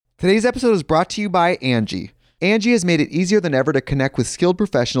Today's episode is brought to you by Angie. Angie has made it easier than ever to connect with skilled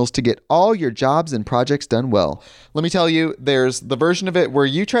professionals to get all your jobs and projects done well. Let me tell you, there's the version of it where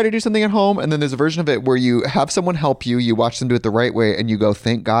you try to do something at home, and then there's a version of it where you have someone help you, you watch them do it the right way, and you go,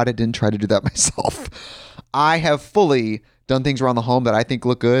 thank God I didn't try to do that myself. I have fully done things around the home that I think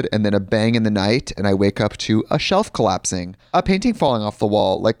look good, and then a bang in the night, and I wake up to a shelf collapsing, a painting falling off the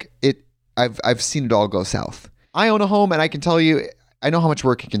wall. I've seen it all go south. I own a home, and I can tell you, I know how much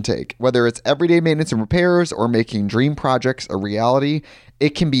work it can take. Whether it's everyday maintenance and repairs or making dream projects a reality,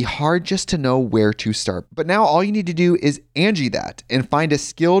 it can be hard just to know where to start. But now all you need to do is Angie that and find a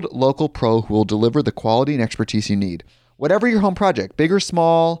skilled local pro who will deliver the quality and expertise you need. Whatever your home project, big or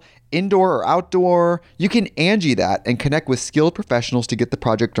small, indoor or outdoor, you can Angie that and connect with skilled professionals to get the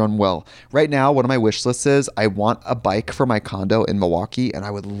project done well. Right now, one of my wish lists is I want a bike for my condo in Milwaukee, and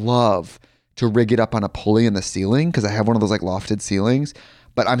I would love to rig it up on a pulley in the ceiling because I have one of those like lofted ceilings,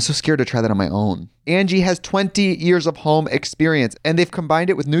 but I'm so scared to try that on my own. Angie has 20 years of home experience, and they've combined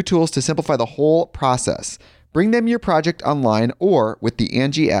it with new tools to simplify the whole process. Bring them your project online or with the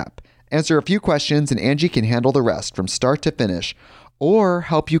Angie app. Answer a few questions and Angie can handle the rest from start to finish, or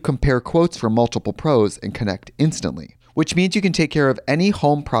help you compare quotes from multiple pros and connect instantly, which means you can take care of any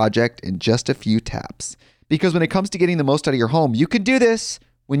home project in just a few taps. Because when it comes to getting the most out of your home, you can do this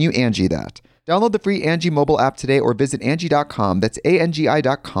when you Angie that. Download the free Angie mobile app today or visit Angie.com. That's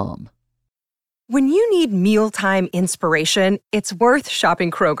ANGI.com. When you need mealtime inspiration, it's worth shopping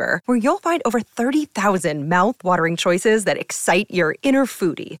Kroger, where you'll find over 30,000 mouth-watering choices that excite your inner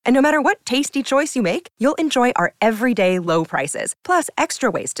foodie. And no matter what tasty choice you make, you'll enjoy our everyday low prices, plus extra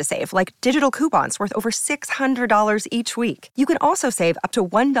ways to save, like digital coupons worth over $600 each week. You can also save up to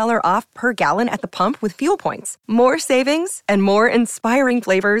 $1 off per gallon at the pump with fuel points. More savings and more inspiring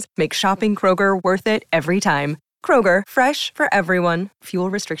flavors make shopping Kroger worth it every time. Kroger, fresh for everyone. Fuel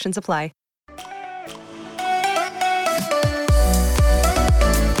restrictions apply.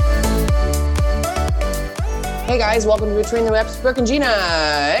 Hey guys, welcome to Between the Reps, Brooke and Gina.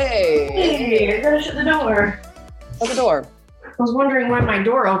 Hey, I gotta shut the door. Shut the door. I was wondering why my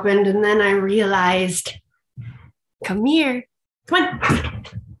door opened, and then I realized, come here. Come on.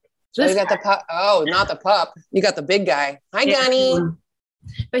 So you got the pup. Oh, not the pup. You got the big guy. Hi, Gunny.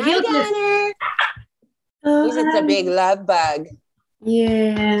 But Hi, Gunner. He's just a big love bug.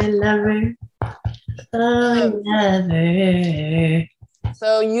 Yeah, I love her. Oh, I love her.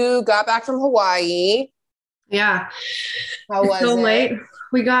 So you got back from Hawaii. Yeah. How was so it? late.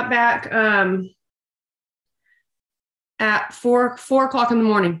 We got back at 4 o'clock in the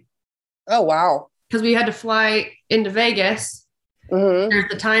morning. Oh, wow. Because we had to fly into Vegas. Mm-hmm. There's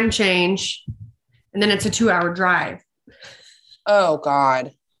the time change, and then it's a 2-hour drive. Oh,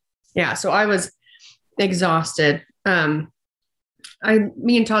 God. Yeah, so I was exhausted. Me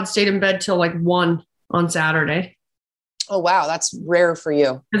and Todd stayed in bed till like 1 on Saturday. Oh, wow. That's rare for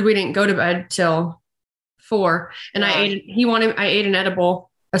you. Because we didn't go to bed till 4. And Yeah. I ate an edible,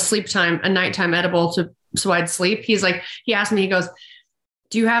 a nighttime edible so I'd sleep. He asked me, he goes,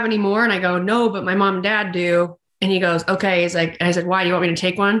 do you have any more? And I go, no, but my mom and dad do. And he goes, okay. He's like, and I said, why, do you want me to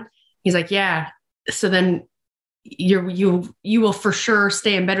take one? He's like, yeah. So then you will for sure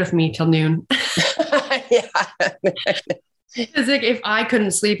stay in bed with me till noon. Yeah. Because like, if I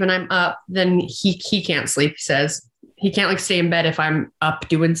couldn't sleep and I'm up, then he can't sleep. He says he can't like stay in bed if I'm up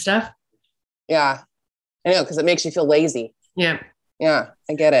doing stuff. Yeah. I know, because it makes you feel lazy. Yeah. Yeah,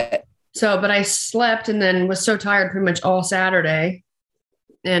 I get it. So, but I slept and then was so tired pretty much all Saturday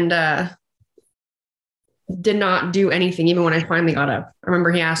and did not do anything even when I finally got up. I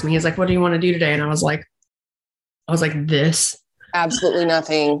remember he asked me, he's like, what do you want to do today? And I was like, this. Absolutely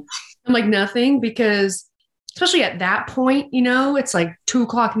nothing. I'm like, nothing, because especially at that point, it's like 2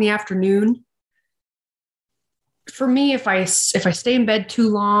 o'clock in the afternoon. For me, if I stay in bed too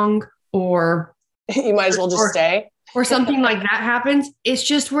long or You might as well just stay. Or something like that happens. It's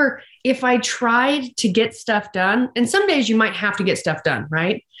just where if I tried to get stuff done, and some days you might have to get stuff done,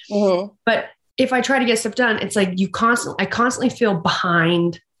 right? Mm-hmm. But if I try to get stuff done, it's like I constantly feel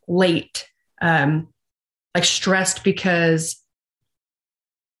behind, late, like stressed because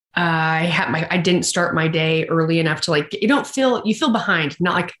I didn't start my day early enough to you feel behind,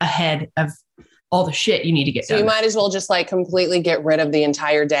 not like ahead of all the shit you need to get done. So you might as well just like completely get rid of the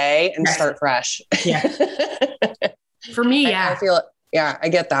entire day and start fresh. Yeah. For me, yeah. I feel it. Yeah, I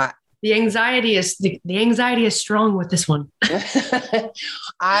get that. The anxiety is strong with this one.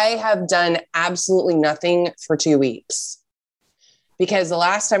 I have done absolutely nothing for 2 weeks because the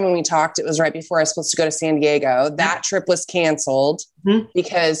last time when we talked, it was right before I was supposed to go to San Diego. That trip was canceled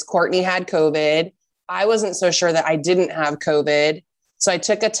because Courtney had COVID. I wasn't so sure that I didn't have COVID. So I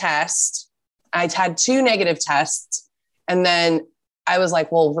took a test. I had 2 negative tests. And then I was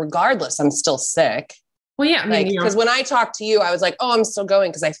like, well, regardless, I'm still sick. Well, yeah. I mean, because when I talked to you, I was like, oh, I'm still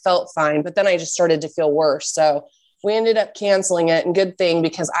going because I felt fine. But then I just started to feel worse. So we ended up canceling it, and good thing,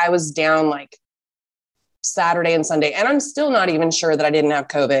 because I was down like Saturday and Sunday. And I'm still not even sure that I didn't have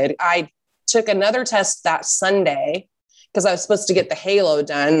COVID. I took another test that Sunday because I was supposed to get the halo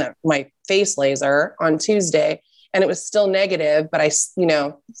done, my face laser, on Tuesday. And it was still negative, but I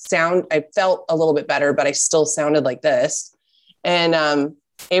felt a little bit better, but I still sounded like this. And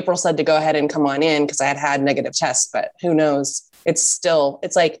April said to go ahead and come on in because I had negative tests, but who knows? It's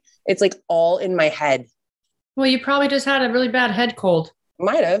like all in my head. Well, you probably just had a really bad head cold.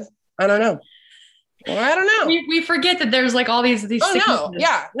 Might have. I don't know. We forget that there's like all these. Oh, no.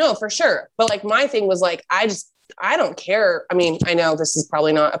 Yeah, no, for sure. But like my thing was like, I don't care. I mean, I know this is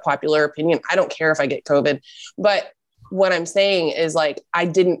probably not a popular opinion. I don't care if I get COVID, but what I'm saying is like,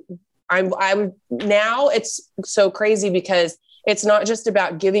 now it's so crazy because it's not just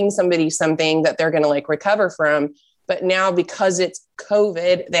about giving somebody something that they're going to like recover from, but now because it's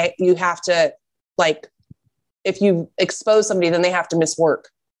COVID, that you have to like, if you expose somebody, then they have to miss work.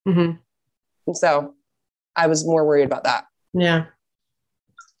 Mm-hmm. And so I was more worried about that. Yeah.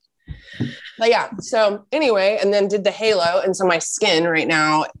 But yeah, so anyway, and then did the halo. And so my skin right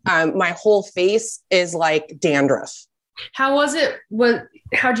now, my whole face is like dandruff. How was it?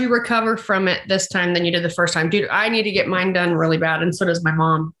 How'd you recover from it this time than you did the first time? Dude, I need to get mine done really bad. And so does my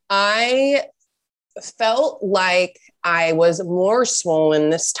mom. I felt like I was more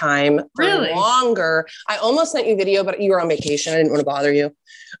swollen this time for longer. I almost sent you a video, but you were on vacation. I didn't want to bother you.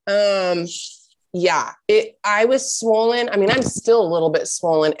 Yeah, I was swollen. I mean, I'm still a little bit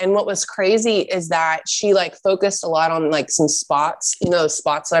swollen. And what was crazy is that she like focused a lot on like some spots, those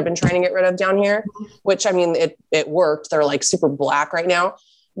spots that I've been trying to get rid of down here, which I mean, it worked. They're like super black right now.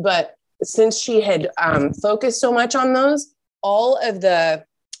 But since she had focused so much on those, all of the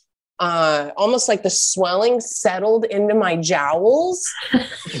almost like the swelling settled into my jowls.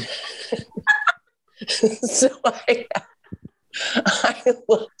 So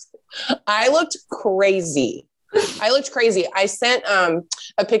I looked crazy. I sent a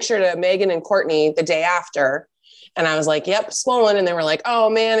picture to Megan and Courtney the day after, and I was like, yep, swollen. And they were like, oh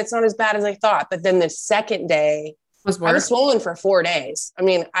man, it's not as bad as I thought. But then the second day I was swollen for 4 days. I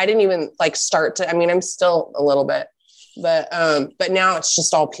mean, I didn't even like I'm still a little bit, but now it's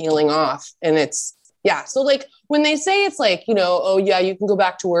just all peeling off. And it's, yeah. So like when they say it's like, oh yeah, you can go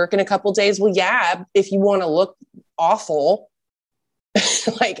back to work in a couple of days. Well, yeah, if you want to look awful.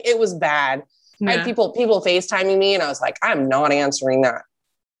 Like it was bad. Yeah. I had people FaceTiming me, and I was like, I'm not answering that.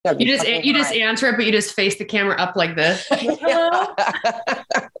 You just answer it, but you just face the camera up like this.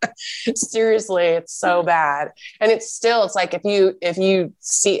 Seriously, it's so bad. And it's like if you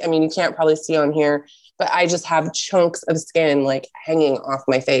see, I mean, you can't probably see on here, but I just have chunks of skin like hanging off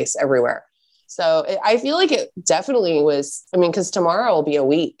my face everywhere. So I feel like it definitely was, I mean, because tomorrow will be a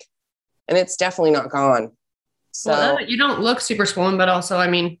week and it's definitely not gone. So well, you don't look super swollen, but also, I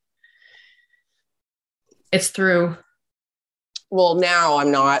mean, it's through. Well, now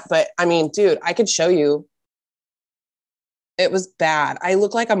I'm not, but I mean, dude, I could show you. It was bad. I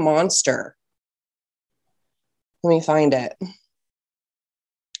look like a monster. Let me find it.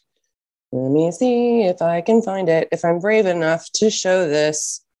 Let me see if I can find it. If I'm brave enough to show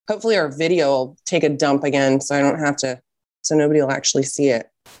this, hopefully our video will take a dump again so I don't have to, so nobody will actually see it.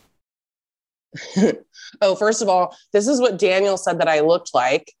 Oh, first of all, this is what Daniel said that I looked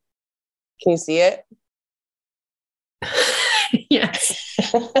like. Can you see it? Yes.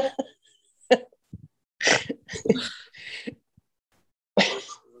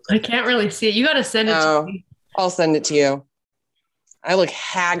 I can't really see it. You got to send it to me. I'll send it to you. I look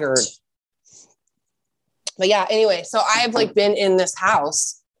haggard. But yeah, anyway, so I've like been in this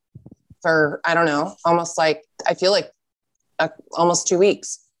house for, I don't know, almost like, I feel like almost 2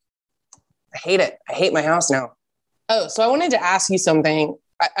 weeks. I hate it. I hate my house now. Oh, so I wanted to ask you something.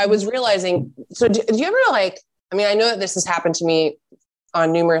 I was realizing, so do you ever like, I mean, I know that this has happened to me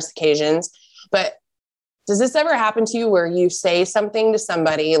on numerous occasions, but does this ever happen to you where you say something to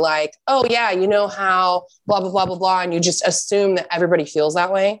somebody like, oh yeah, you know how blah, blah, blah, blah, blah. And you just assume that everybody feels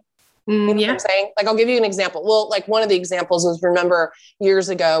that way? You know what I'm saying? Like, I'll give you an example. Well, like one of the examples was, remember years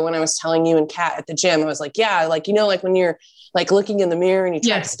ago when I was telling you and Kat at the gym, I was like, yeah, like, you know, like when you're like looking in the mirror and you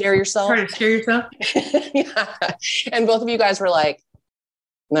try to stare yourself. Trying to scare yourself. Yeah. And both of you guys were like,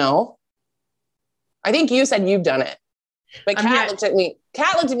 no. I think you said you've done it. But Kat looked at me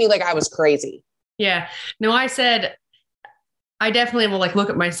like I was crazy. Yeah. No, I said, I definitely will like look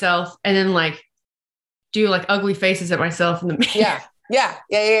at myself and then like do like ugly faces at myself in the mirror. Yeah. Yeah.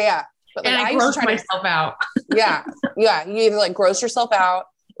 But And like, I used gross to try myself out. yeah. You either like gross yourself out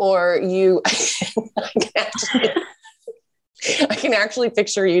or you, I can actually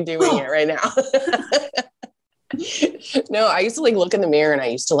picture you doing it right now. No, I used to like look in the mirror and I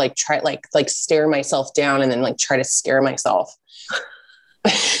used to like try like stare myself down and then like try to scare myself.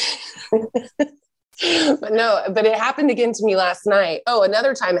 But it happened again to me last night. Oh,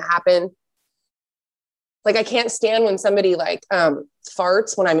 another time it happened. Like I can't stand when somebody like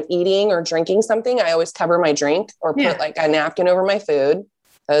farts when I'm eating or drinking something. I always cover my drink or put like a napkin over my food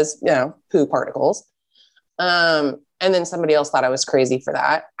because, poo particles. And then somebody else thought I was crazy for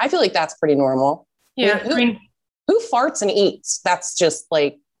that. I feel like that's pretty normal. Yeah. Who farts and eats? That's just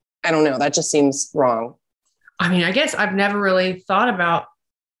like, I don't know. That just seems wrong. I mean, I guess I've never really thought about,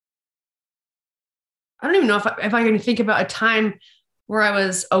 I don't even know if I can think about a time where I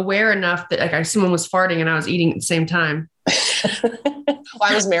was aware enough that like someone was farting and I was eating at the same time. Well,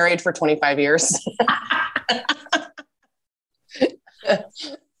 I was married for 25 years.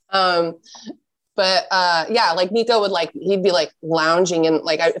 But like Nico would he'd be like lounging and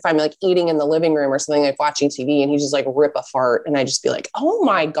like if I'm like eating in the living room or something, like watching TV, and he'd just like rip a fart and I'd just be like, oh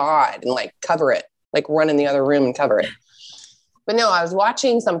my God, and like cover it, like run in the other room and cover it. But no, I was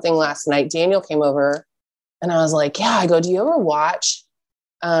watching something last night. Daniel came over and I was like, yeah, I go, do you ever watch,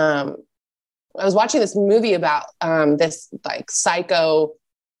 I was watching this movie about this like psycho,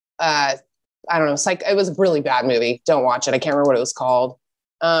 I don't know, it was a really bad movie. Don't watch it. I can't remember what it was called.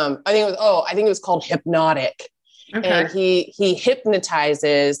 I think it was called Hypnotic. Okay. And he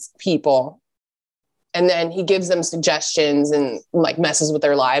hypnotizes people and then he gives them suggestions and like messes with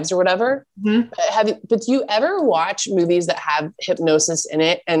their lives or whatever. Mm-hmm. But do you ever watch movies that have hypnosis in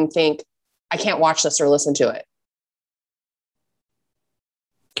it and think, I can't watch this or listen to it?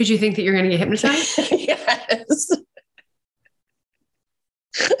 Could you think that you're going to get hypnotized? Yes.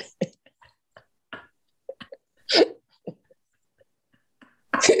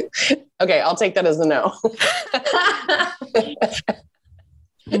 Okay, I'll take that as a no.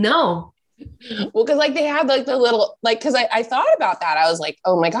 No. Well, because like they have like the little, like, because I thought about that. I was like,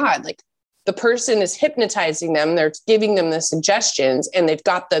 oh my God, like the person is hypnotizing them. They're giving them the suggestions and they've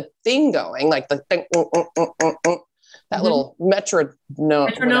got the thing going, like the thing, that little metronome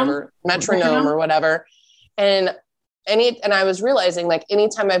or whatever. And I was realizing like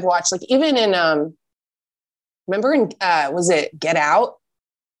anytime I've watched, like even in, remember in, was it Get Out?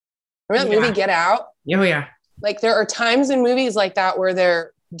 Remember that movie Get Out? Oh yeah. Like there are times in movies like that where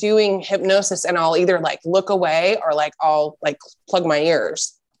they're doing hypnosis and I'll either like look away or like I'll like plug my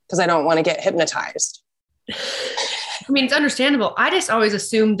ears because I don't want to get hypnotized. I mean, it's understandable. I just always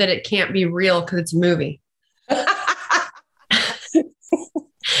assumed that it can't be real because it's a movie.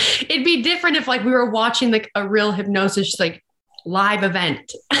 It'd be different if like we were watching like a real hypnosis like live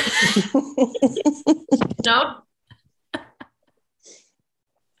event. No?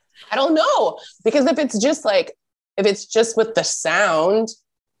 I don't know, because if it's just with the sound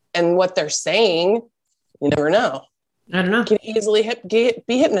and what they're saying, you never know. I don't know. You can easily be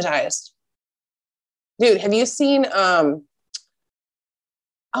hypnotized. Dude, have you seen, Don't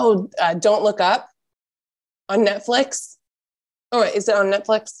Look Up on Netflix? Oh, is it on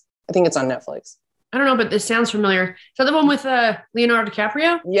Netflix? I think it's on Netflix. I don't know, but this sounds familiar. Is that the one with Leonardo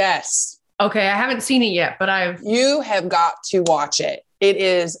DiCaprio? Yes. Okay, I haven't seen it yet, but You have got to watch it. It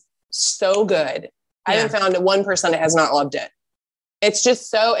is so good. I haven't found one person that has not loved it. It's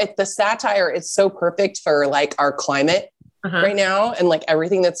just the satire is so perfect for like our climate right now and like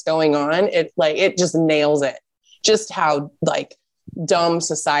everything that's going on. It just nails it. Just how like dumb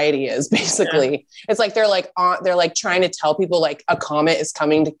society is basically. Yeah. It's like they're like trying to tell people like a comet is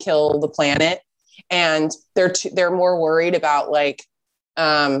coming to kill the planet, and they're more worried about like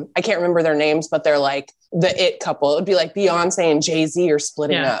I can't remember their names, but they're like the it couple. It would be like Beyonce and Jay-Z are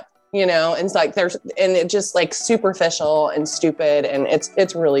splitting up. And it's like it's just like superficial and stupid, and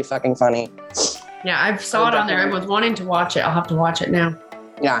it's really fucking funny. Yeah, I saw it on there. I was wanting to watch it. I'll have to watch it now.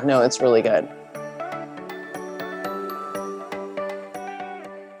 Yeah, no, it's really good.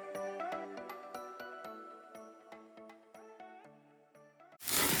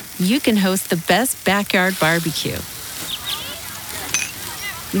 You can host the best backyard barbecue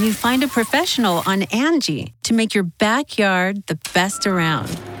when you find a professional on Angie to make your backyard the best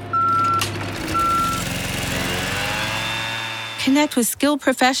around. Connect with skilled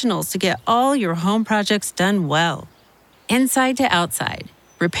professionals to get all your home projects done well. Inside to outside,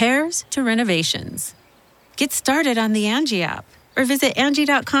 repairs to renovations. Get started on the Angie app or visit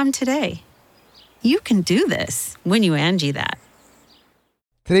Angie.com today. You can do this when you Angie that.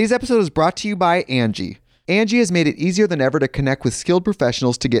 Today's episode is brought to you by Angie. Angie has made it easier than ever to connect with skilled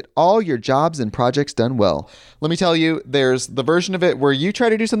professionals to get all your jobs and projects done well. Let me tell you, there's the version of it where you try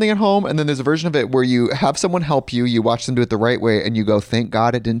to do something at home, and then there's a version of it where you have someone help you, you watch them do it the right way, and you go, thank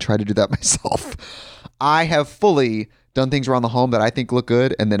God I didn't try to do that myself. I have fully done things around the home that I think look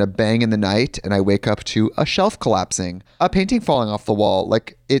good, and then a bang in the night, and I wake up to a shelf collapsing, a painting falling off the wall.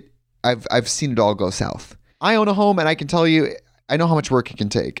 I've seen it all go south. I own a home, and I can tell you, I know how much work it can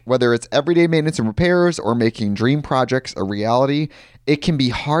take. Whether it's everyday maintenance and repairs or making dream projects a reality, it can be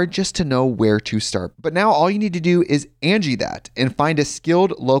hard just to know where to start. But now all you need to do is Angie that and find a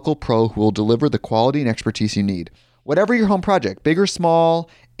skilled local pro who will deliver the quality and expertise you need. Whatever your home project, big or small,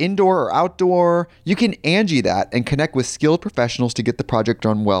 indoor or outdoor, you can Angie that and connect with skilled professionals to get the project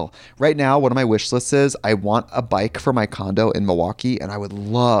done well. Right now, one of my wish lists is I want a bike for my condo in Milwaukee, and I would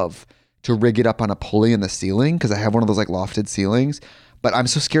love to rig it up on a pulley in the ceiling because I have one of those like lofted ceilings, but I'm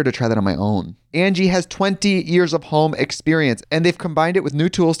so scared to try that on my own. Angie has 20 years of home experience, and they've combined it with new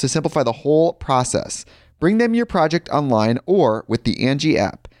tools to simplify the whole process. Bring them your project online or with the Angie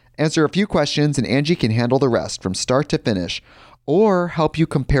app. Answer a few questions and Angie can handle the rest from start to finish, or help you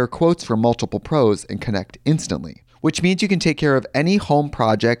compare quotes from multiple pros and connect instantly, which means you can take care of any home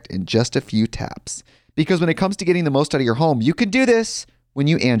project in just a few taps. Because when it comes to getting the most out of your home, you can do this when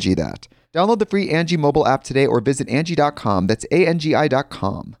you Angie that. Download the free Angie mobile app today or visit Angie.com. That's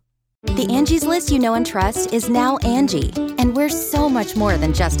ANGI.com. The Angie's List you know and trust is now Angie, and we're so much more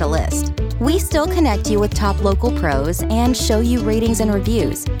than just a list. We still connect you with top local pros and show you ratings and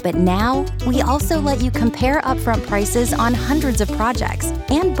reviews, but now we also let you compare upfront prices on hundreds of projects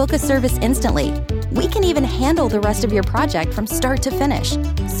and book a service instantly. We can even handle the rest of your project from start to finish.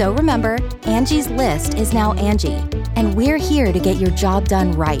 So remember, Angie's List is now Angie, and we're here to get your job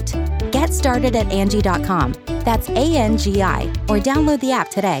done right. Get started at Angie.com. That's ANGI, or download the app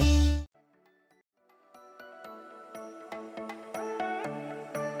today.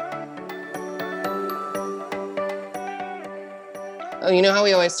 Oh, you know how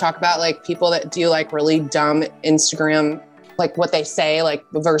we always talk about like people that do like really dumb Instagram, like what they say, like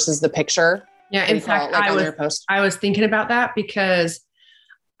versus the picture? Yeah. In fact, I was thinking about that because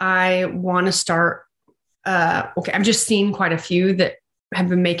I want to start. I've just seen quite a few that have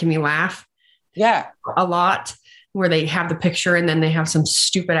been making me laugh. Yeah. A lot where they have the picture and then they have some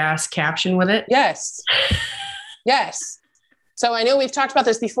stupid ass caption with it. Yes. Yes. So I know we've talked about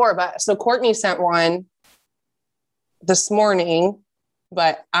this before, but so Courtney sent one this morning,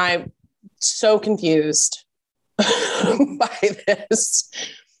 but I'm so confused by this.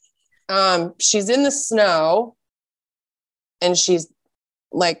 She's in the snow and she's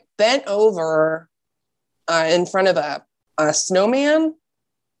like bent over in front of a snowman.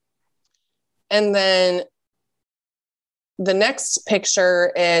 And then the next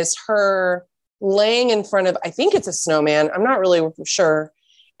picture is her laying in front of, I think it's a snowman. I'm not really sure.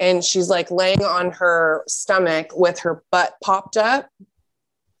 And she's like laying on her stomach with her butt popped up.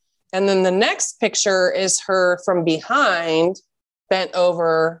 And then the next picture is her from behind, bent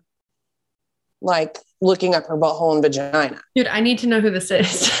over, like looking up her butthole and vagina. Dude, I need to know who this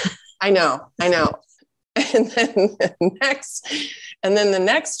is. I know. And then the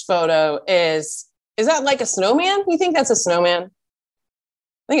next photo is that like a snowman? You think that's a snowman?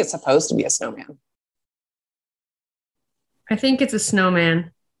 I think it's supposed to be a snowman. I think it's a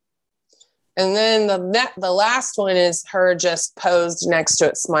snowman. And then the last one is her just posed next to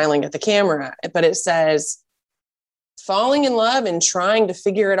it, smiling at the camera. But it says, falling in love and trying to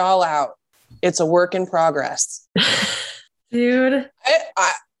figure it all out. It's a work in progress. Dude.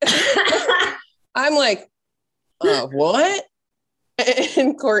 I'm like, what?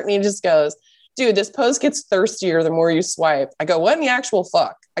 And Courtney just goes, dude, this post gets thirstier the more you swipe. I go, what in the actual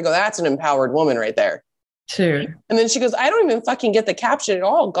fuck? I go, that's an empowered woman right there. Dude. And then she goes, I don't even fucking get the caption at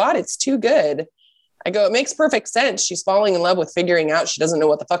all. God, it's too good. I go, it makes perfect sense. She's falling in love with figuring out she doesn't know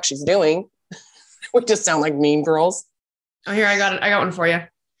what the fuck she's doing. We just sound like mean girls. Oh, here, I got it. I got one for you.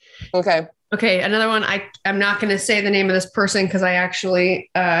 Okay, another one. I'm not going to say the name of this person because I actually,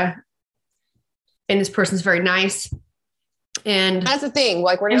 and this person's very nice. And that's the thing.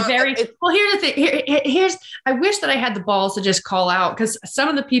 Like we're not very well. Here's the thing. Here's I wish that I had the balls to just call out because some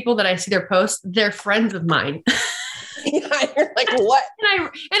of the people that I see their posts, they're friends of mine. Yeah, you're like what? And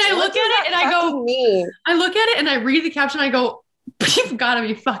I look at it and I go, I look at it and I read the caption. I go, you've got to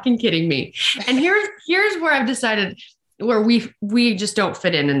be fucking kidding me. And here's where I've decided where we just don't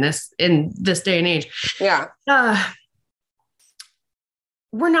fit in this day and age. Yeah.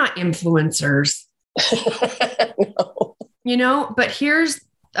 We're not influencers. No. You know, but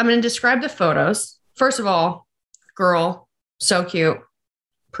I'm going to describe the photos. First of all, girl, so cute,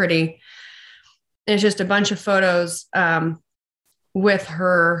 pretty. And it's just a bunch of photos with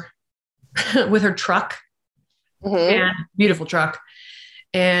her with her truck and beautiful truck.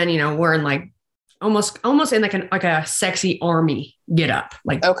 And, you know, wearing like almost in like a sexy army get up,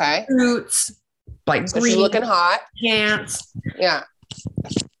 like boots, like so green she's looking hot pants. Yeah.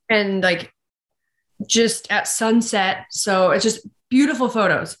 And like just at sunset. So it's just beautiful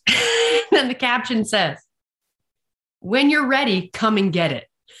photos. And the caption says, "When you're ready, come and get it."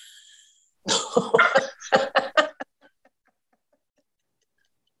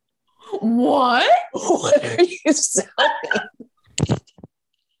 What? What are you selling?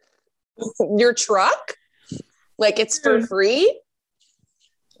 Your truck? Like it's for free?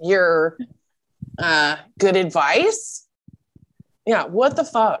 Your good advice? Yeah, what the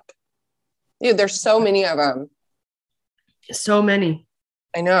fuck? Dude, there's so many of them. So many.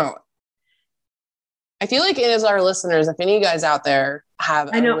 I know. I feel like it is our listeners. If any of you guys out there have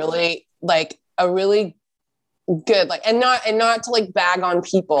a really good, like, and not to like bag on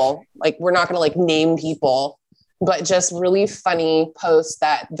people, like we're not going to like name people, but just really funny posts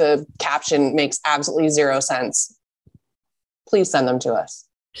that the caption makes absolutely zero sense. Please send them to us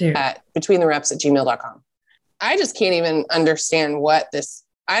at betweenthereps@gmail.com. I just can't even understand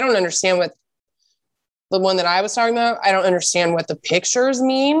I don't understand what the one that I was talking about. I don't understand what the pictures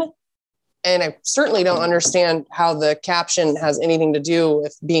mean. And I certainly don't understand how the caption has anything to do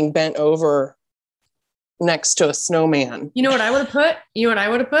with being bent over next to a snowman. You know what I would have put?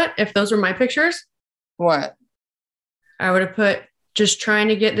 If those were my pictures? What? I would have put, just trying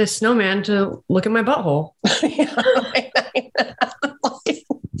to get this snowman to look at my butthole.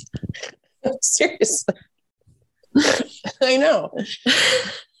 Seriously. I know.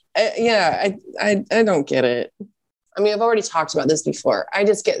 I don't get it. I mean, I've already talked about this before. I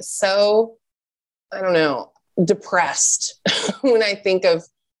just get so, I don't know, depressed when I think of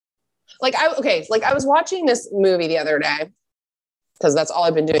I was watching this movie the other day because that's all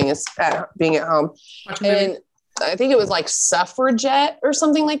I've been doing is being at home. And I think it was like Suffragette or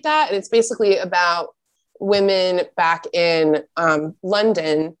something like that. And it's basically about women back in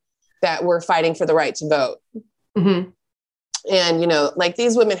London that were fighting for the right to vote. Mm-hmm. And, you know, like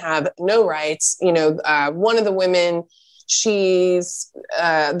these women have no rights. You know, one of the women,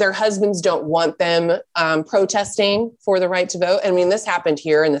 their husbands don't want them protesting for the right to vote. I mean, this happened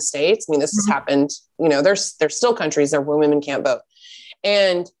here in the States. I mean, this has happened, you know, there's still countries there where women can't vote.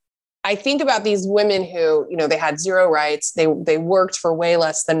 And I think about these women who, you know, they had zero rights. They worked for way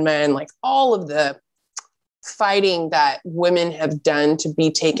less than men, like all of the fighting that women have done to be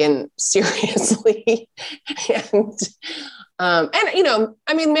taken seriously. And, you know,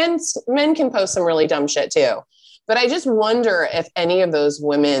 I mean, men can post some really dumb shit too, but I just wonder if any of those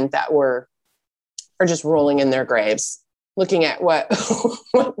women that are just rolling in their graves, looking at what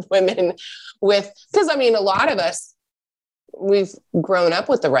women because I mean, a lot of us, we've grown up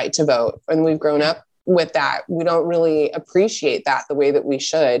with the right to vote and we've grown up with that. We don't really appreciate that the way that we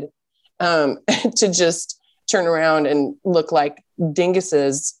should, to just turn around and look like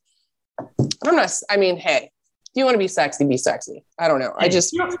dinguses. I mean, hey, if you want to be sexy. I don't know. I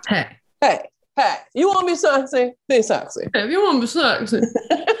just, hey, you want to be sexy? Be sexy. Hey, if you want to be sexy.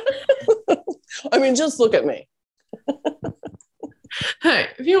 I mean, just look at me. Hey,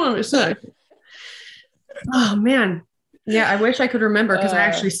 if you want to be sexy. Oh, man. Yeah, I wish I could remember because I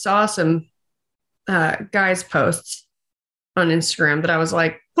actually saw some guys' posts on Instagram that I was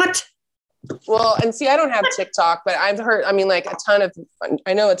like, what? Well, and see, I don't have TikTok, but I've heard, I mean, like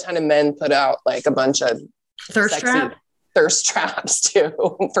I know a ton of men put out like a bunch of thirst traps too,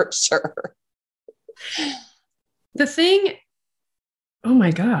 for sure. The thing, oh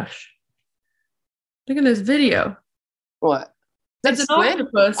my gosh. Look at this video. What? That's an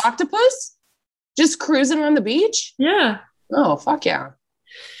octopus. Octopus? Just cruising on the beach? Yeah. Oh, fuck yeah.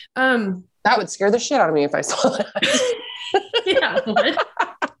 That would scare the shit out of me if I saw that. Yeah. What?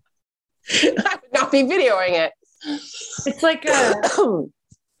 I would not be videoing it. It's like yeah.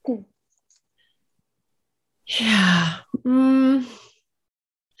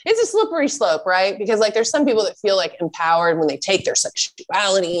 It's a slippery slope, right? Because like there's some people that feel like empowered when they take their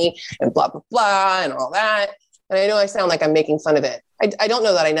sexuality and blah, blah, blah, and all that. And I know I sound like I'm making fun of it. I don't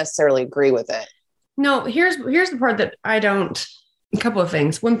know that I necessarily agree with it. No, here's the part that I don't. A couple of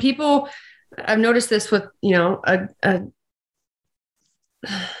things. When people, I've noticed this with, you know, I'm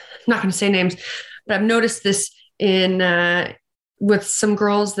not going to say names, but I've noticed this in with some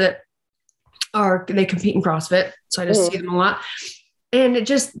girls that they compete in CrossFit. So I just see them a lot. And it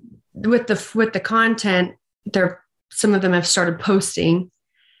just, with the content, some of them have started posting.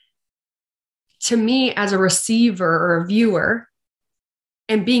 To me, as a receiver or a viewer,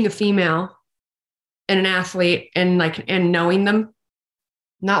 and being a female, and an athlete and and knowing them,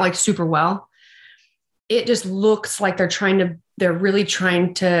 not like super well, it just looks like they're really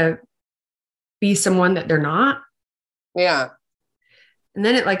trying to be someone that they're not. Yeah. And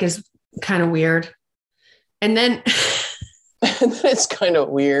then it like is kind of weird. And then it's kind of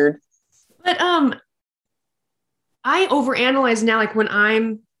weird. But I overanalyze now, like when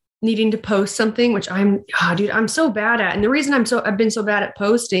I'm needing to post something, which I'm so bad at. And the reason I've been so bad at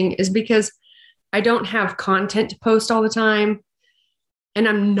posting is because I don't have content to post all the time. And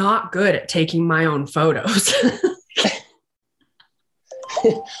I'm not good at taking my own photos.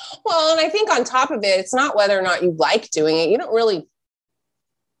 Well, and I think on top of it, it's not whether or not you like doing it. You don't really,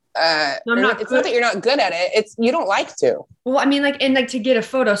 it's not that you're not good at it. It's, you don't like to. Well, I mean, to get a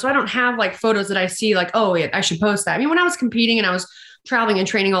photo. So I don't have like photos that I see like, oh, yeah, I should post that. I mean, when I was competing and I was traveling and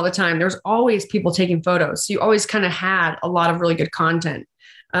training all the time, there was always people taking photos. So you always kind of had a lot of really good content.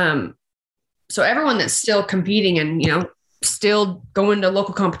 So everyone that's still competing and, still going to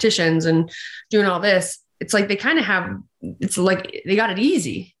local competitions and doing all this, it's like they kind of have, it's like they got it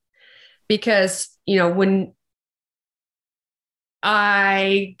easy because, when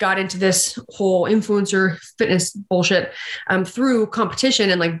I got into this whole influencer fitness bullshit through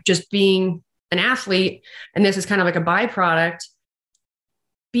competition and like just being an athlete, and this is kind of like a byproduct,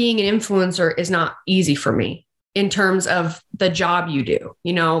 being an influencer is not easy for me in terms of the job you do,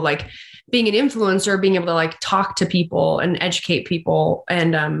 like being an influencer, being able to like talk to people and educate people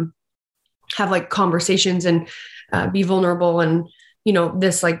and have like conversations and be vulnerable and,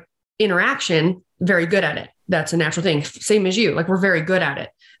 this like interaction, very good at it. That's a natural thing. Same as you, like we're very good at it,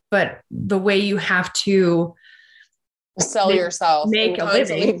 but the way you have to sell yourself, make a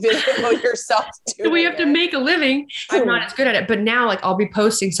living, video yourself. We have to make a living. I'm not as good at it, but now like I'll be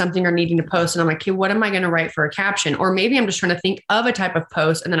posting something or needing to post and I'm like, okay, what am I going to write for a caption? Or maybe I'm just trying to think of a type of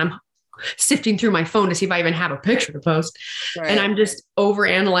post and then I'm sifting through my phone to see if I even have a picture to post. Right. And I'm just over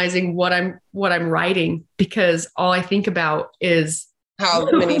analyzing what I'm writing because all I think about is how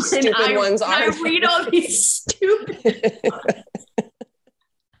many stupid ones are. I read all these stupid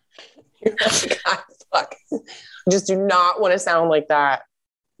You're like, God, fuck. I just do not want to sound like that.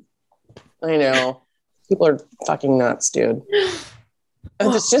 I know. People are fucking nuts, dude.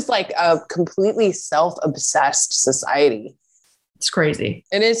 It's just like a completely self-obsessed society. It's crazy.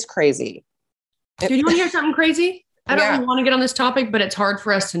 It is crazy. Do you want to hear something crazy? I don't really want to get on this topic, but it's hard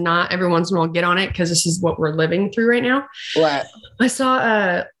for us to not every once in a while get on it because this is what we're living through right now. What? I saw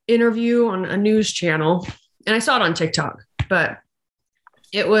a interview on a news channel and I saw it on TikTok, but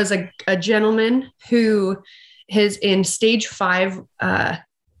it was a gentleman who is in stage 5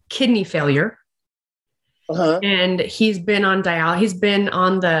 kidney failure. Uh-huh. And he's been on He's been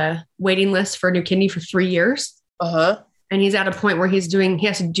on the waiting list for a new kidney for 3 years. Uh-huh. And he's at a point where he has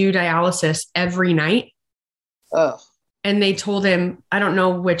to do dialysis every night. Oh. And they told him, I don't know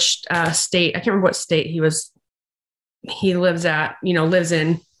which state, I can't remember what state he lives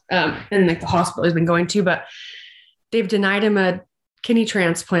in like the hospital he's been going to, but they've denied him a kidney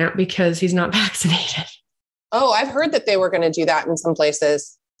transplant because he's not vaccinated. Oh, I've heard that they were going to do that in some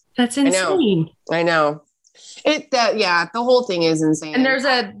places. That's insane. I know. The whole thing is insane. And there's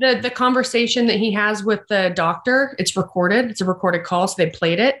the conversation that he has with the doctor. It's recorded. It's a recorded call. So they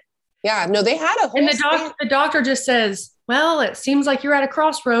played it. Yeah, no, they had a whole. And the doctor just says, well, it seems like you're at a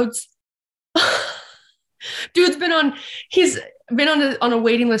crossroads. Dude's been on a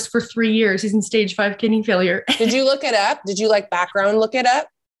waiting list for 3 years. He's in stage 5 kidney failure. Did you look it up? Did you like background look it up?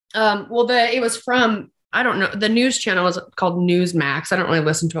 It was from, I don't know. The news channel was called Newsmax. I don't really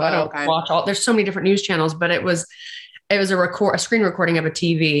listen to it. I don't watch there's so many different news channels, but it was a screen recording of a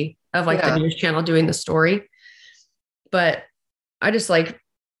TV of like the news channel doing the story. But I just like,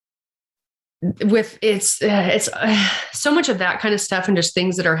 it's so much of that kind of stuff and just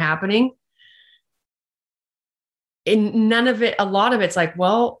things that are happening. And none of it, a lot of it's like,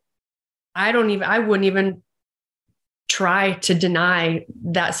 well, I wouldn't even try to deny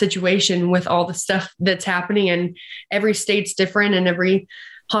that situation with all the stuff that's happening, and every state's different and every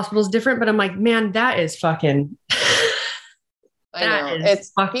hospital's different. But I'm like, man, that is fucking. I know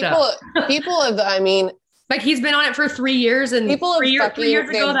it's people have. I mean, like he's been on it for 3 years, and people 3 years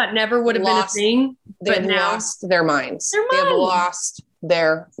ago that never would have been a thing. They've lost their minds. They have lost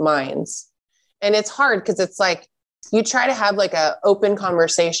their minds, and it's hard because it's like. You try to have like a open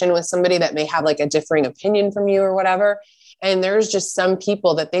conversation with somebody that may have like a differing opinion from you or whatever. And there's just some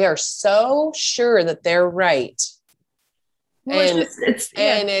people that they are so sure that they're right. Well,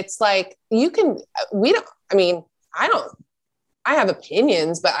 it's like, I have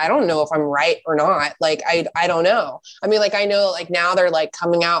opinions, but I don't know if I'm right or not. Like, I don't know. I mean, like, I know like now they're like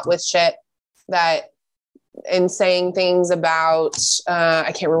coming out with shit that and saying things about,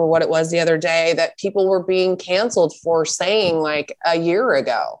 I can't remember what it was the other day, that people were being canceled for saying like a year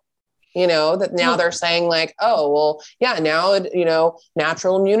ago, that now they're saying like, oh, well, yeah, now,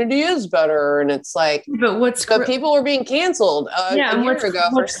 natural immunity is better. And it's like, but people were being canceled a year ago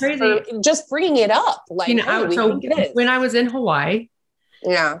for just bringing it up. Like, when I was in Hawaii.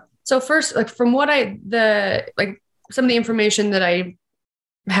 Yeah. So first, like from what some of the information that I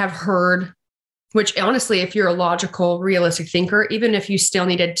have heard, which honestly, if you're a logical, realistic thinker, even if you still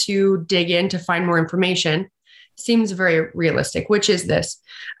needed to dig in to find more information, seems very realistic, which is this.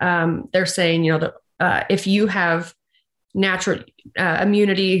 They're saying, if you have natural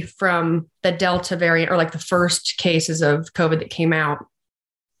immunity from the Delta variant or like the first cases of COVID that came out,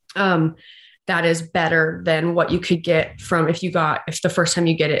 that is better than what you could get from if the first time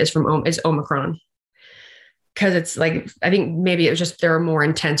you get it is Omicron. Cause it's like, I think maybe it was just, they're more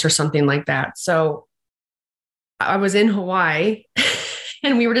intense or something like that. So I was in Hawaii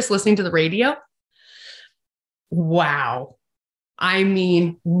and we were just listening to the radio. Wow. I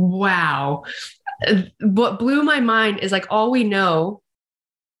mean, wow. What blew my mind is like, all we know,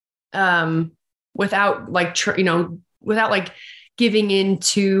 without like, without like giving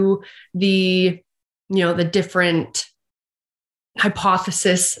into the, the different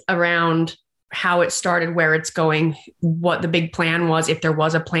hypothesis around how it started, where it's going, what the big plan was, if there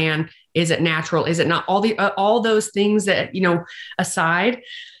was a plan, is it natural, is it not, all those things that, aside,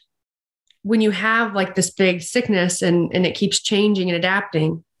 when you have like this big sickness and it keeps changing and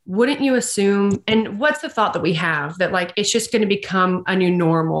adapting, wouldn't you assume, and what's the thought that we have, that like, it's just going to become a new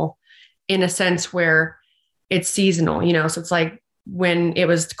normal in a sense where it's seasonal, so it's like, when it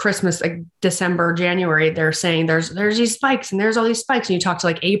was Christmas, like December, January, they're saying there's these spikes and there's all these spikes. And you talk to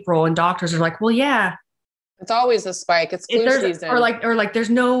like April and doctors are like, well, yeah, it's always a spike. It's flu season. Or like,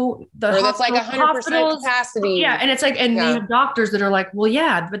 there's no, that's like 100% capacity. Yeah. And it's like, and you have doctors that are like, well,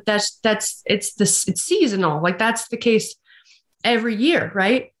 yeah, but it's seasonal. Like that's the case every year.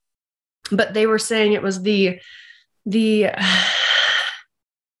 Right. But they were saying it was the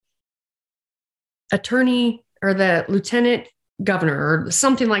attorney or the lieutenant governor or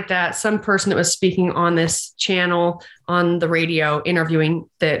something like that, some person that was speaking on this channel on the radio interviewing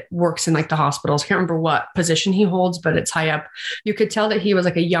that works in like the hospitals. I can't remember what position he holds, but it's high up. You could tell that he was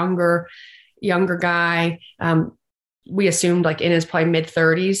like a younger guy. We assumed like in his probably mid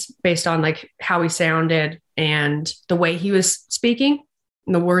 30s based on like how he sounded and the way he was speaking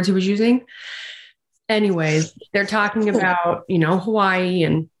and the words he was using. Anyways, they're talking about, Hawaii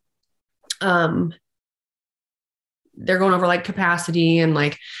and, they're going over like capacity and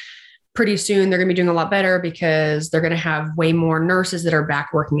like pretty soon they're going to be doing a lot better because they're going to have way more nurses that are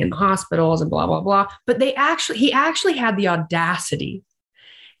back working in the hospitals and blah, blah, blah. But he actually had the audacity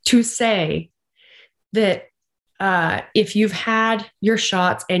to say that if you've had your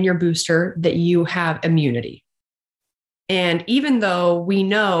shots and your booster, that you have immunity. And even though we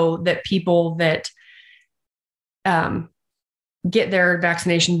know that people that get their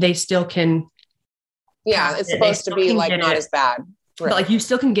vaccination, they still can. Yeah, it's supposed to be like not as bad. Right. But like you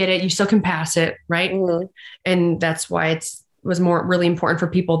still can get it, you still can pass it, right? Mm-hmm. And that's why it was really important for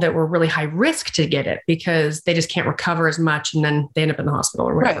people that were really high risk to get it because they just can't recover as much and then they end up in the hospital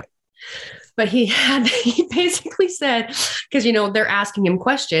or whatever. Right. But he basically said, because, they're asking him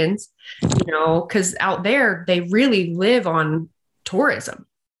questions, because out there they really live on tourism.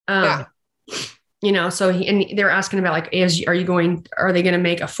 So they're asking about like, are they going to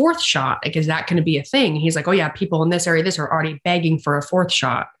make a fourth shot? Like, is that going to be a thing? And he's like, oh yeah, people in this area, are already begging for a fourth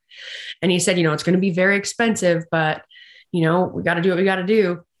shot. And he said, it's going to be very expensive, but we got to do what we got to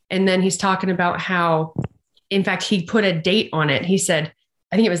do. And then he's talking about how, in fact, he put a date on it. He said,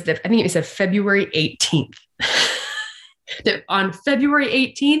 I think it was February 18th. That on February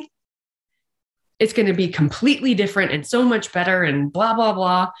 18th, it's going to be completely different and so much better and blah, blah,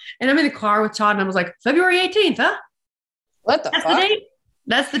 blah. And I'm in the car with Todd and I was like, February 18th, huh? What the fuck? The date?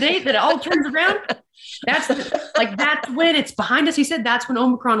 That's the date that it all turns around. That's when it's behind us. He said, that's when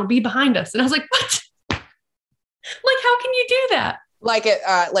Omicron will be behind us. And I was like, what? Like, how can you do that? Like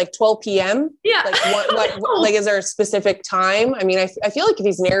at 12 p.m.? Yeah. Like, is there a specific time? I mean, I feel like if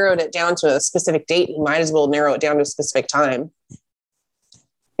he's narrowed it down to a specific date, he might as well narrow it down to a specific time.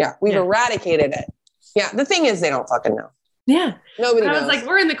 Yeah, we've eradicated it. Yeah, the thing is, they don't fucking know. Yeah, nobody knows. I was like,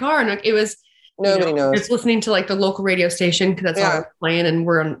 we're in the car, and it was nobody knows. It's listening to like the local radio station because that's all we're playing, and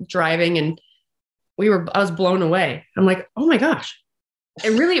we're driving, and I was blown away. I'm like, oh my gosh,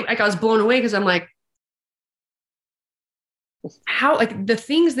 and really, like I was blown away because I'm like, how like the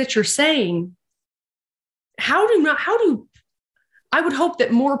things that you're saying, how do I would hope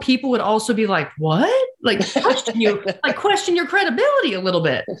that more people would also be like, what? Like question your credibility a little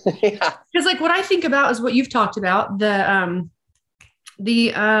bit. Yeah. Because like what I think about is what you've talked about, the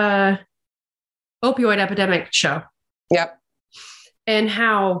opioid epidemic show. Yep. And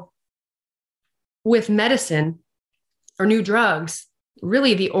how with medicine or new drugs,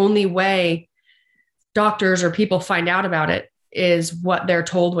 really the only way doctors or people find out about it is what they're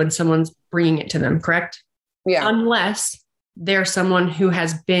told when someone's bringing it to them, correct? Yeah. Unless they're someone who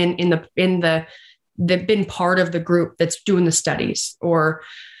has been they've been part of the group that's doing the studies or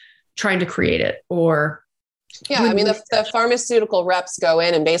trying to create it or. Yeah. I mean, the pharmaceutical reps go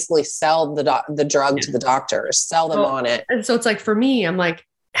in and basically sell the drug to the doctors, sell them on it. And so it's like, for me, I'm like,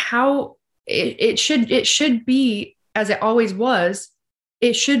 how it should be, as it always was,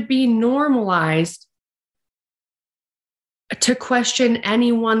 it should be normalized to question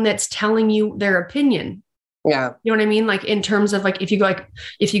anyone that's telling you their opinion. Yeah. You know what I mean? Like in terms of like, if you go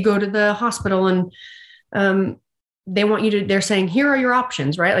to the hospital and, they want you to, they're saying, here are your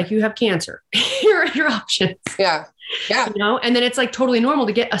options, right? Like you have cancer, here are your options. Yeah. Yeah. You know, and then it's like totally normal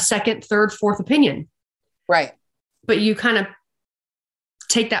to get a second, third, fourth opinion. Right. But you kind of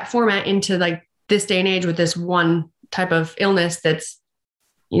take that format into like this day and age with this one type of illness that's,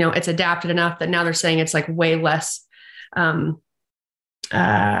 you know, it's adapted enough that now they're saying it's like way less,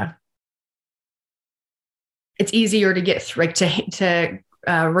 it's easier to get through, like to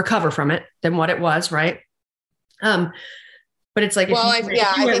recover from it than what it was. Right. But it's like, well, I think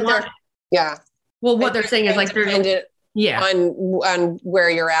they're. Well, what they're saying is like, dependent on where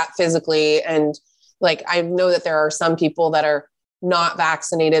you're at physically. And like, I know that there are some people that are not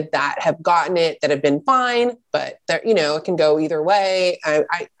vaccinated that have gotten it, that have been fine, but there, you know, it can go either way.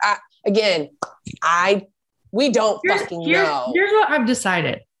 We don't fucking know. Here's what I've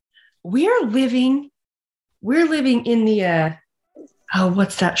decided. We're living in the,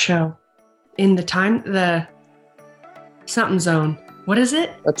 what's that show? In the something zone. What is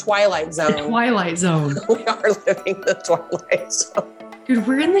it? The Twilight Zone. The Twilight Zone. We are living the Twilight Zone. Dude,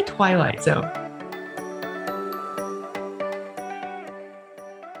 we're in the Twilight Zone.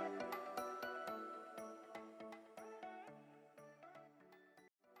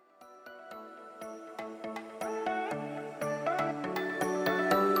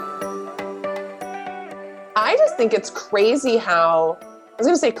 I just think it's crazy how, I was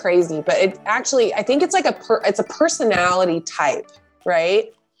going to say crazy, but it actually, I think it's like it's a personality type,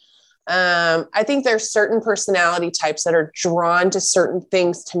 right? I think there's certain personality types that are drawn to certain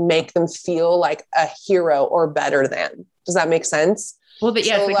things to make them feel like a hero or better than. Does that make sense? Well, but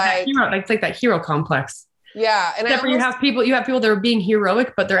yeah, so it's like that hero complex. Yeah. And you have people that are being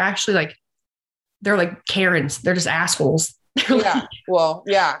heroic, but they're actually they're like Karens. They're just assholes. Yeah. Well,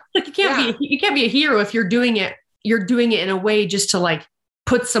 yeah. Like you can't be a hero if you're doing it in a way just to like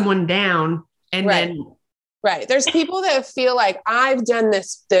put someone down and then. Right. There's people that feel like I've done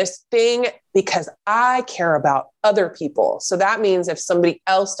this thing because I care about other people. So that means if somebody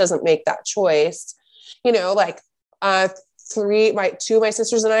else doesn't make that choice, you know, like two of my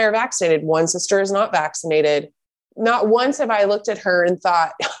sisters and I are vaccinated. One sister is not vaccinated. Not once have I looked at her and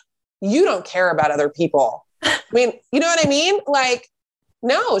thought, you don't care about other people. I mean, you know what I mean? Like,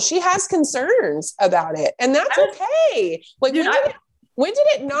 no, she has concerns about it, and that's okay. Like, when did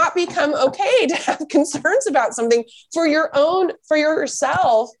it not become okay to have concerns about something for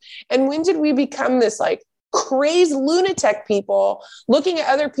yourself? And when did we become this like crazed lunatic people looking at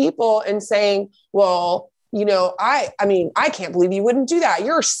other people and saying, well, you know, I mean, I can't believe you wouldn't do that.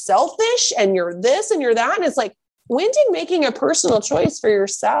 You're selfish and you're this and you're that. And it's like, when did making a personal choice for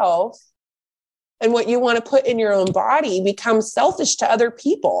yourself and what you want to put in your own body become selfish to other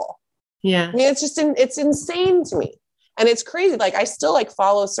people? Yeah. I mean, it's insane to me. And it's crazy. Like, I still like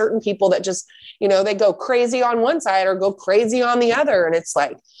follow certain people that just, you know, they go crazy on one side or go crazy on the other. And it's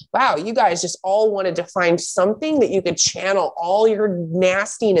like, wow, you guys just all wanted to find something that you could channel all your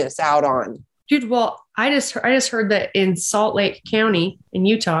nastiness out on. Dude, well, I just heard that in Salt Lake County in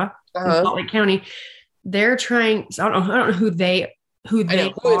Utah, in Salt Lake County, they're trying, I don't know who they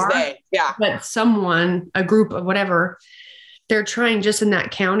are. Yeah. But someone, a group of whatever, they're trying just in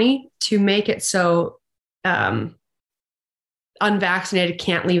that county to make it so unvaccinated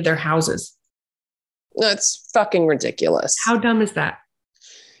can't leave their houses. That's fucking ridiculous. How dumb is that?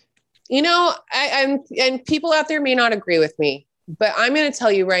 You know, and people out there may not agree with me, but I'm going to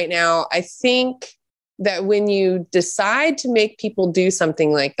tell you right now, I think that when you decide to make people do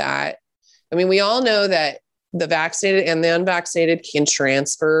something like that, I mean, we all know that the vaccinated and the unvaccinated can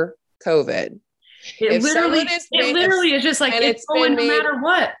transfer COVID. It literally is just like, it's going no matter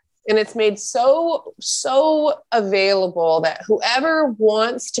what. And it's made so available that whoever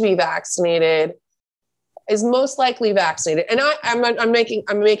wants to be vaccinated is most likely vaccinated. And I'm making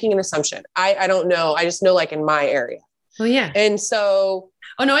an assumption. I don't know. I just know, like, in my area. Oh yeah. And so,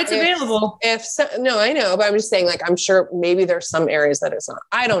 oh no, it's available. No, I know, but I'm just saying, like, I'm sure maybe there's some areas that it's not.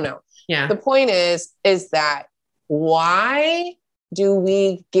 I don't know. Yeah. The point is that why do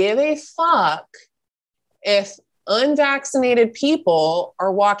we give a fuck if unvaccinated people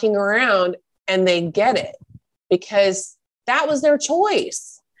are walking around and they get it? Because that was their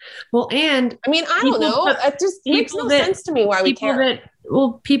choice. Well, and I mean, I don't know. It just makes no sense to me why we care.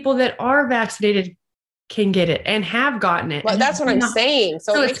 People that are vaccinated can get it and have gotten it. Well, that's what I'm saying.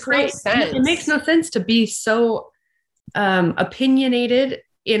 So it makes no sense. It makes no sense to be so opinionated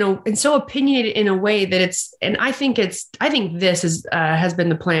in a way that it's, and I think this is has been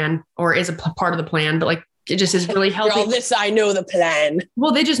the plan, or is a part of the plan, but like, it just is really helping. All this, I know the plan.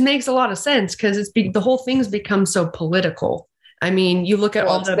 Well, it just makes a lot of sense because the whole thing's become so political. I mean, you look at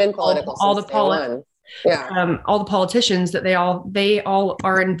all the politicians that they all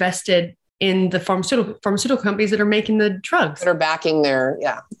are invested in the pharmaceutical companies that are making the drugs, that are backing their,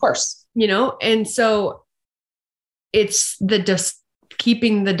 of course, and so it's just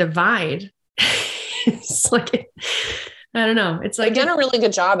keeping the divide. It's like, I don't know. It's like, they've done a really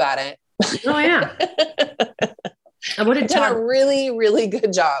good job at it. Oh yeah. What did Todd, done a really, really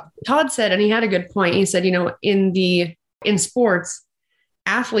good job. Todd said, and he had a good point. He said, in sports,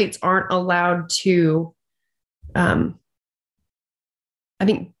 athletes aren't allowed to, I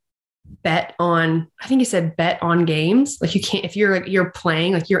think he said bet on games. Like, you can't, if you're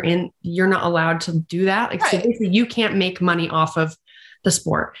playing, like you're not allowed to do that. Like, right. So basically you can't make money off of the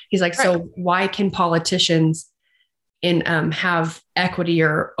sport. He's like, right. So why can politicians have equity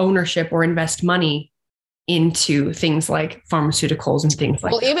or ownership or invest money into things like pharmaceuticals and things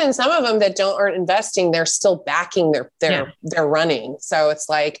like that? Well, even some of them that aren't investing, they're still backing their running. So it's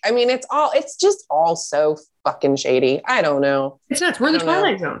like, I mean, it's just all so fucking shady. I don't know. It's nuts. We're in the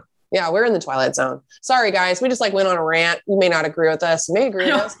Twilight Zone. Yeah, we're in the Twilight Zone. Sorry, guys. We just went on a rant. You may not agree with us. You may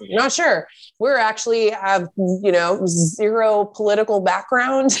agree with us. I'm not sure. We're actually have, zero political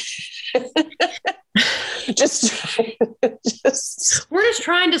background. just we're just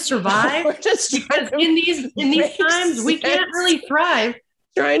trying to survive. We're just in these times we can't really thrive.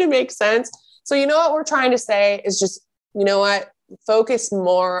 Trying to make sense. So what we're trying to say is just, focus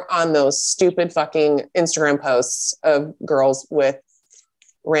more on those stupid fucking Instagram posts of girls with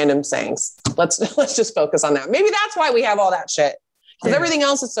random sayings. Let's just focus on that. Maybe that's why we have all that shit, because everything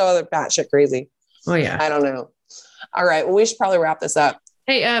else is so other batshit crazy. Oh yeah. I don't know. All right. Well, we should probably wrap this up.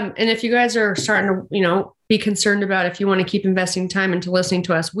 Hey, and if you guys are starting to, be concerned about if you want to keep investing time into listening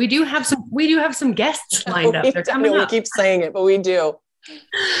to us, we do have some guests lined up. They're coming up. We keep saying it, but we do.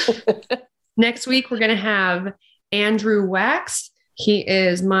 Next week, we're going to have Andrew Wax. He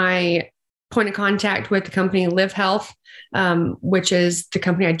is my point of contact with the company Live Health, which is the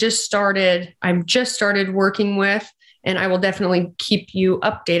company I'm just started working with, and I will definitely keep you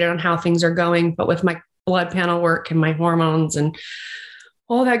updated on how things are going, but with my blood panel work and my hormones and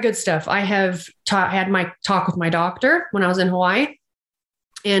all that good stuff. I have had my talk with my doctor when I was in Hawaii,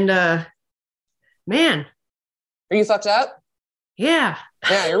 and man, are you fucked up? Yeah,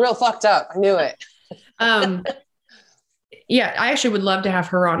 you're real fucked up. I knew it. Yeah, I actually would love to have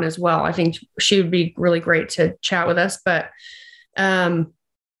her on as well. I think she would be really great to chat with us, but I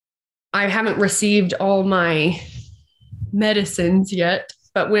haven't received all my medicines yet,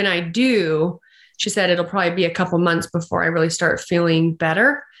 but when I do, she said it'll probably be a couple months before I really start feeling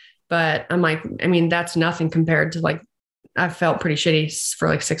better. But I'm like, I mean, that's nothing compared to I've felt pretty shitty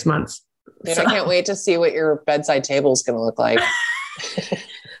for 6 months. Dude, so. I can't wait to see what your bedside table is going to look like.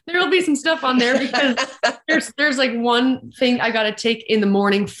 There'll be some stuff on there because there's one thing I got to take in the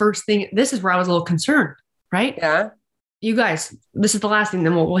morning first thing. This is where I was a little concerned, right? Yeah. You guys, this is the last thing,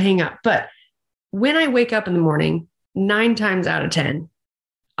 then we'll hang up. But when I wake up in the morning, 9 times out of 10,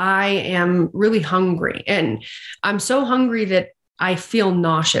 I am really hungry, and I'm so hungry that I feel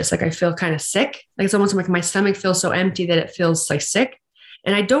nauseous. I feel kind of sick. It's almost like my stomach feels so empty that it feels sick,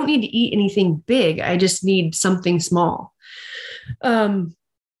 and I don't need to eat anything big. I just need something small. And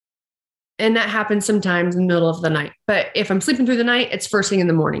that happens sometimes in the middle of the night. But if I'm sleeping through the night, it's first thing in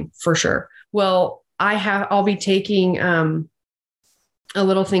the morning for sure. Well, I'll be taking a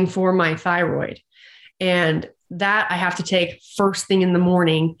little thing for my thyroid, and that I have to take first thing in the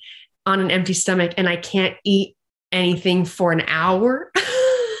morning on an empty stomach, and I can't eat anything for an hour.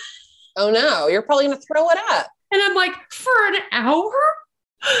 Oh no, you're probably going to throw it up. And I'm like, for an hour?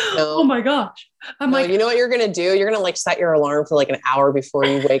 Oh my gosh. I'm like, you know what you're going to do? You're going to like set your alarm for like an hour before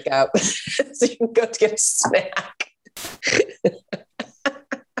you wake up so you can go to get a snack.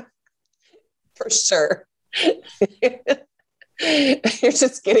 For sure. You're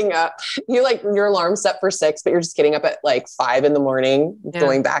just getting up. You like your alarm set for 6, but you're just getting up at like 5 a.m,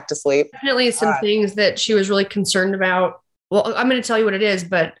 going back to sleep. Definitely some things that she was really concerned about. Well, I'm going to tell you what it is,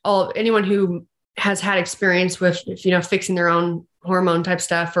 but anyone who has had experience with, fixing their own hormone type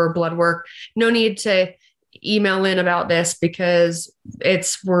stuff or blood work, no need to email in about this because they've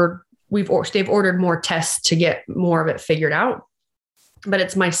ordered more tests to get more of it figured out. But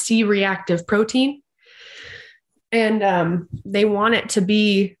it's my C-reactive protein. And they want it to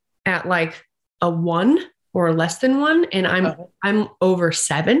be at like a 1 or less than 1. And I'm over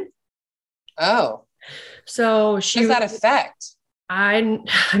 7. Oh. So What does that affect? I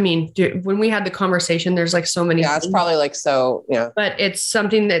mean, dude, when we had the conversation, there's like so many. Yeah, it's probably like so, yeah. But it's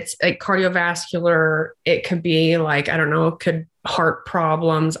something that's like cardiovascular. It could be like, I don't know, heart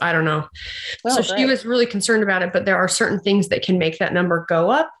problems. I don't know. So she was really concerned about it, but there are certain things that can make that number go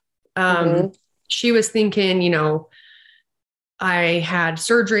up. She was thinking, I had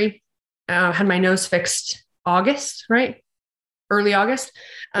surgery, had my nose fixed August, right? Early August.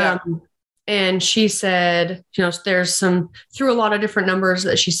 Yeah. And she said, there's through a lot of different numbers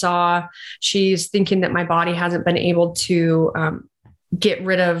that she saw, she's thinking that my body hasn't been able to get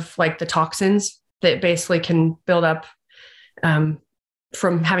rid of like the toxins that basically can build up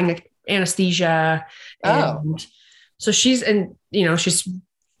from having the anesthesia. And so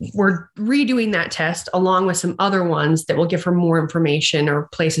we're redoing that test along with some other ones that will give her more information or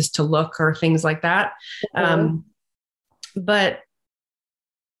places to look or things like that. But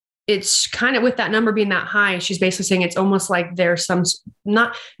it's kind of with that number being that high, she's basically saying it's almost like there's some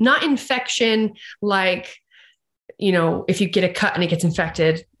not infection, like, if you get a cut and it gets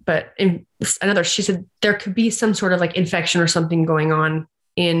infected, but she said there could be some sort of like infection or something going on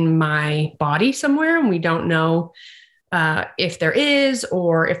in my body somewhere. And we don't know if there is,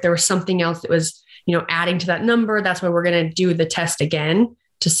 or if there was something else that was, adding to that number. That's why we're going to do the test again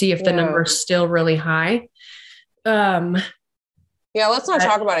to see if the number is still really high. Yeah, let's not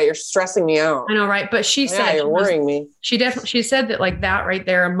talk about it. You're stressing me out. I know, right? But she said you're worrying me. She said that like that right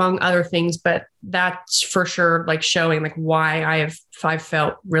there, among other things, but that's for sure like showing like why I've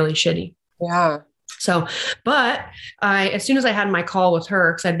felt really shitty. Yeah. So, but as soon as I had my call with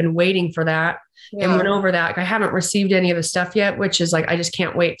her, because I'd been waiting for that and went over that, I haven't received any of the stuff yet, which is like, I just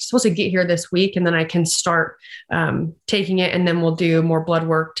can't wait. It's supposed to get here this week, and then I can start taking it, and then we'll do more blood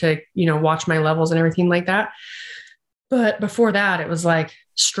work to, watch my levels and everything like that. But before that, it was like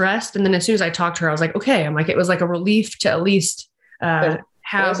stressed. And then as soon as I talked to her, I was like, okay, it was like a relief to at least have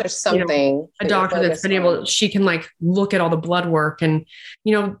something, a doctor that's been able, she can like look at all the blood work, and,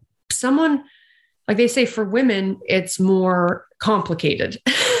 someone, like they say for women, it's more complicated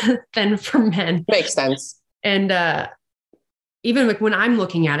than for men. Makes sense. And even like when I'm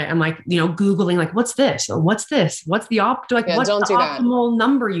looking at it, I'm like, Googling like, what's this? Or what's this? What's the optimal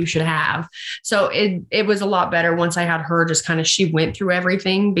number you should have? So it was a lot better once I had her she went through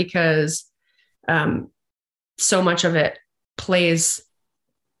everything, because so much of it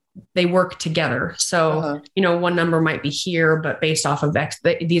they work together. So, one number might be here, but based off of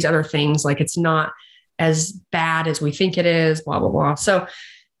these other things, like it's not as bad as we think it is, blah, blah, blah. So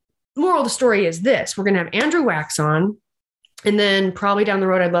moral of the story is this: we're going to have Andrew Wax on. And then probably down the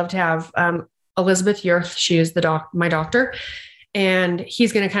road, I'd love to have Elizabeth Yurth. She is my doctor, and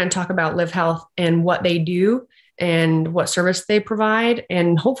he's going to kind of talk about Live Health and what they do and what service they provide.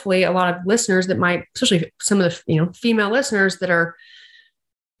 And hopefully a lot of listeners that might, especially some of the, female listeners that are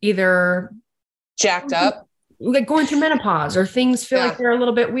either jacked up, like going through menopause, or things feel like they're a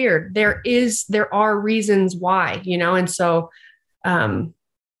little bit weird. There are reasons why, and so you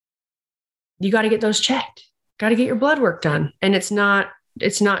got to get those checked. Got to get your blood work done. And it's not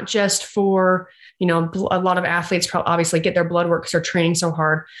just for, a lot of athletes obviously get their blood work because they're training so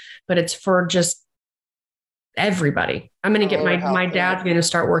hard, but it's for just everybody. I'm going to get my dad's going to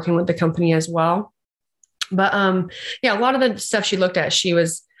start working with the company as well. But a lot of the stuff she looked at, she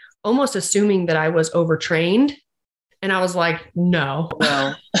was almost assuming that I was overtrained. And I was like, no.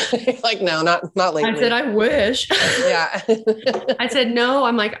 Like, no, not lately. I said, I wish. Yeah. I said, no,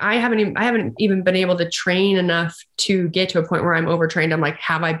 I'm like, I haven't even been able to train enough to get to a point where I'm overtrained. I'm like,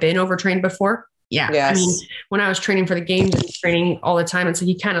 have I been overtrained before? Yeah. Yes. I mean, when I was training for the games and training all the time, and so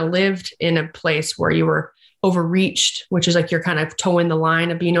you kind of lived in a place where you were overreached, which is like, you're kind of towing the line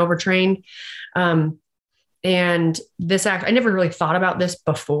of being overtrained. And I never really thought about this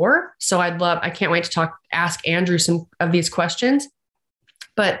before. So I can't wait to ask Andrew some of these questions.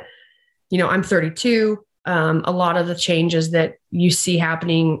 But, I'm 32. A lot of the changes that you see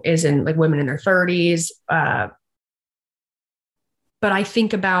happening is in like women in their 30s. But I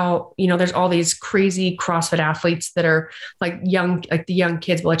think about, there's all these crazy CrossFit athletes that are like the young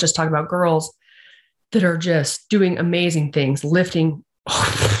kids, but let's just talk about girls that are just doing amazing things, lifting,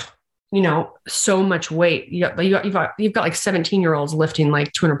 so much weight. You've got like 17-year-olds lifting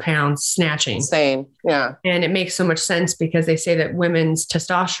like 200 pounds, snatching. Insane. Yeah. And it makes so much sense because they say that women's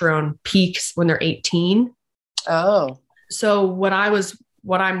testosterone peaks when they're 18. Oh. So what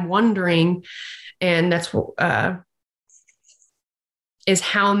I'm wondering, and that's is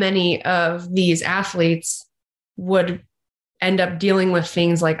how many of these athletes would end up dealing with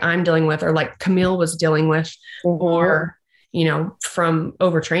things like I'm dealing with, or like Camille was dealing with, or, from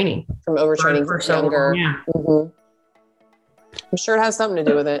overtraining. From overtraining for so long. Yeah. Mm-hmm. I'm sure it has something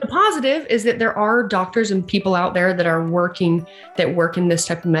to do with it. The positive is that there are doctors and people out there that work in this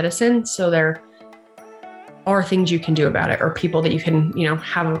type of medicine. So there are things you can do about it, or people that you can,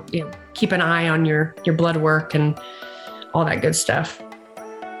 keep an eye on your blood work and all that good stuff.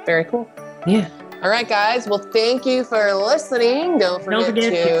 Very cool. Yeah. All right, guys. Well, thank you for listening. Don't forget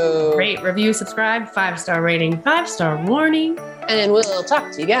to rate, review, subscribe, 5-star rating, 5-star warning. And we'll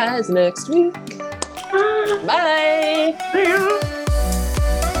talk to you guys next week. Bye.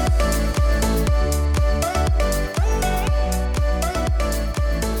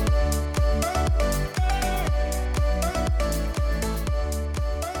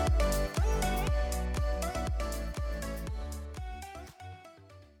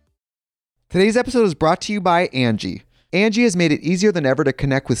 Today's episode is brought to you by Angie. Angie has made it easier than ever to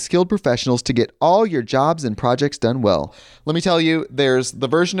connect with skilled professionals to get all your jobs and projects done well. Let me tell you, there's the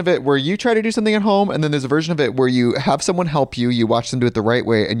version of it where you try to do something at home, and then there's a version of it where you have someone help you, you watch them do it the right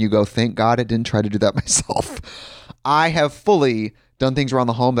way, and you go, thank God I didn't try to do that myself. I have fully done things around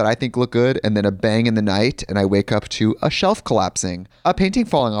the home that I think look good, and then a bang in the night, and I wake up to a shelf collapsing, a painting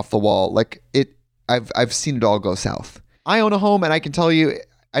falling off the wall. I've seen it all go south. I own a home, and I can tell you,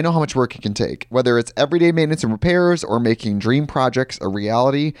 I know how much work it can take. Whether it's everyday maintenance and repairs or making dream projects a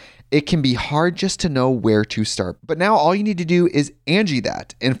reality, it can be hard just to know where to start. But now all you need to do is Angie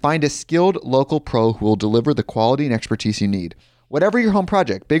that and find a skilled local pro who will deliver the quality and expertise you need. Whatever your home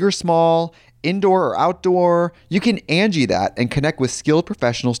project, big or small, indoor or outdoor, you can Angie that and connect with skilled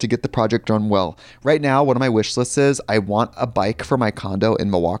professionals to get the project done well. Right now, one of my wish lists is I want a bike for my condo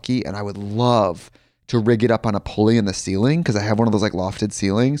in Milwaukee, and I would love to rig it up on a pulley in the ceiling because I have one of those like lofted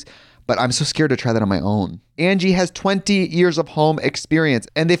ceilings, but I'm so scared to try that on my own. Angie has 20 years of home experience,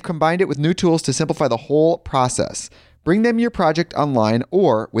 and they've combined it with new tools to simplify the whole process. Bring them your project online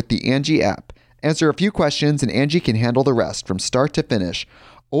or with the Angie app. Answer a few questions and Angie can handle the rest from start to finish,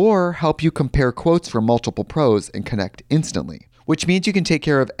 or help you compare quotes from multiple pros and connect instantly, which means you can take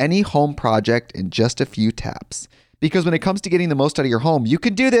care of any home project in just a few taps. Because when it comes to getting the most out of your home, you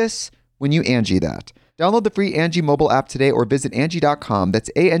can do this when you Angie that. Download the free Angie mobile app today or visit Angie.com. That's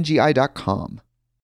ANGI.com.